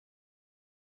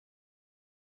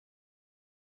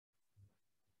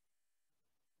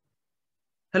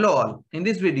Hello all. In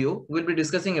this video, we'll be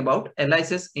discussing about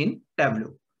aliases in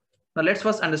Tableau. Now let's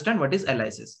first understand what is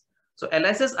aliases. So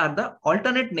aliases are the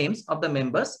alternate names of the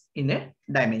members in a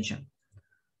dimension.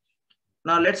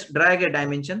 Now let's drag a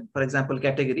dimension, for example,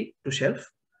 category to shelf.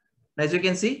 As you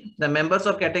can see, the members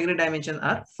of category dimension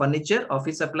are furniture,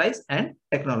 office supplies, and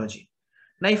technology.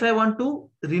 Now if I want to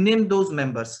rename those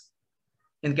members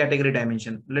in category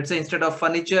dimension, let's say instead of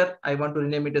furniture, I want to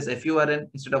rename it as FURN.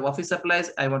 Instead of office supplies,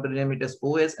 I want to rename it as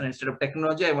OS. And instead of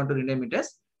technology, I want to rename it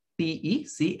as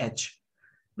TECH.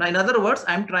 Now, in other words,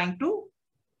 I'm trying to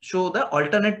show the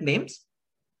alternate names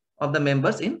of the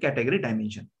members in category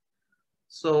dimension.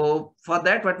 So for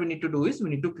that, what we need to do is we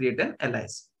need to create an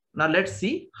alias. Now let's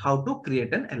see how to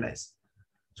create an alias.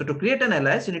 So to create an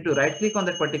alias, you need to right click on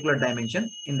that particular dimension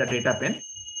in the data pane.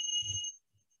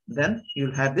 Then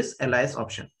you'll have this alias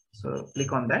option. So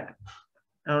click on that.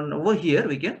 And over here,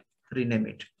 we can rename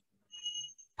it.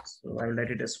 So I will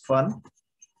write it as fun,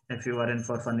 FURN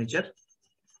for furniture.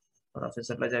 For office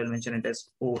supplies, I will mention it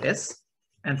as OS.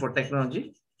 And for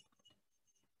technology,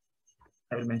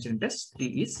 I will mention it as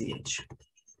TECH.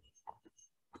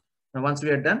 Now, once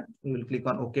we are done, we will click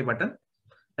on OK button.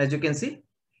 As you can see,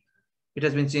 it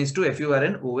has been changed to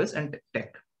FURN, OS, and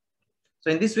tech.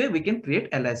 So in this way, we can create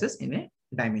aliases in a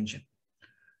dimension.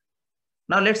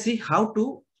 Now let's see how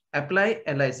to apply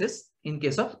aliases in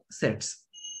case of sets.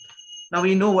 Now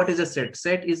we know what is a set.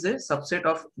 Set is a subset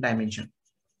of dimension.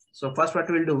 So first what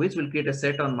we'll do is we'll create a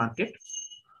set on market.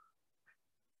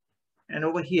 And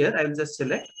over here, I will just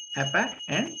select APAC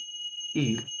and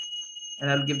EU.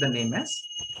 And I'll give the name as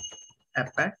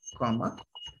APAC,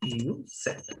 EU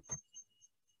set.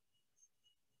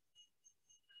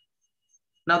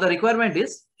 Now the requirement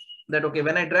is that, okay,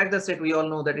 when I drag the set, we all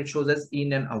know that it shows as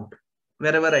in and out.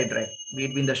 Wherever I drag, be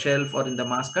it in the shelf or in the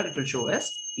master, it will show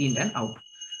as in and out.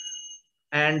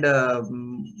 And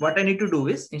what I need to do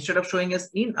is, instead of showing as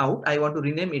in out, I want to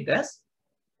rename it as,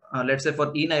 let's say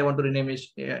for in, I want to rename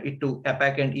it to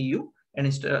APAC and EU. And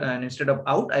instead of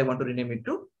out, I want to rename it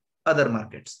to other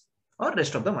markets or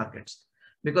rest of the markets.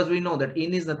 Because we know that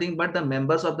in is nothing but the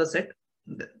members of the set.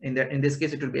 In this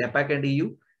case, it will be APAC and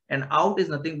EU. And out is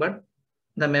nothing but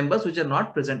the members which are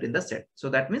not present in the set. So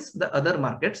that means the other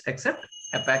markets except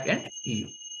APAC and EU.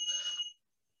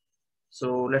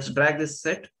 So let's drag this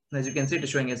set. As you can see, it is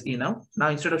showing as in out. Now,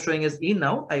 instead of showing as in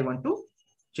out, I want to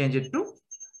change it to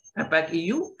APAC,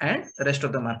 EU, and rest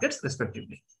of the markets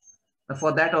respectively. Now,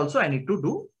 for that also, I need to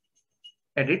do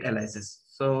edit aliases.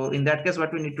 So in that case,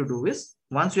 what we need to do is,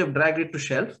 once you have dragged it to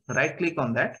shelf, right click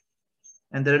on that,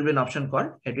 and there will be an option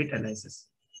called edit aliases.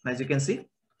 As you can see,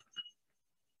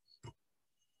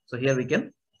 so here we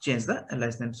can change the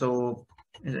alias name. So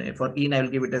for in, I will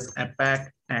give it as APAC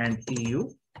and EU.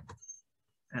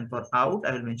 And for out,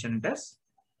 I will mention it as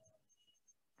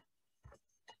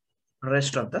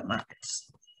rest of the markets.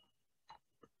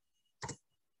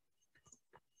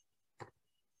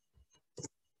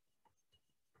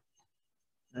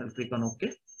 I will click on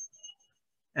OK.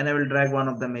 And I will drag one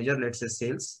of the measure, let's say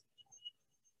sales.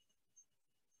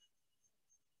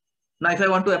 Now, if I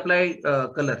want to apply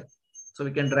color, so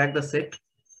we can drag the set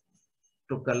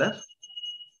to color.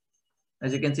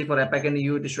 As you can see, for APAC and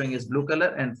EU, it is showing as blue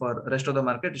color, and for rest of the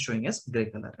market, it is showing as gray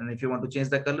color. And if you want to change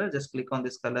the color, just click on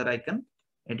this color icon,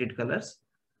 edit colors,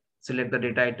 select the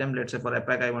data item. Let's say for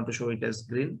APAC, I want to show it as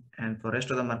green, and for rest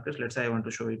of the markets, let's say I want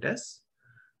to show it as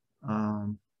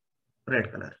red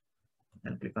color.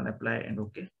 And click on apply and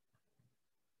OK.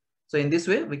 So in this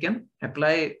way, we can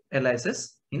apply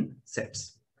aliases in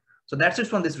sets. So that's it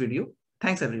from this video.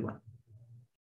 Thanks everyone.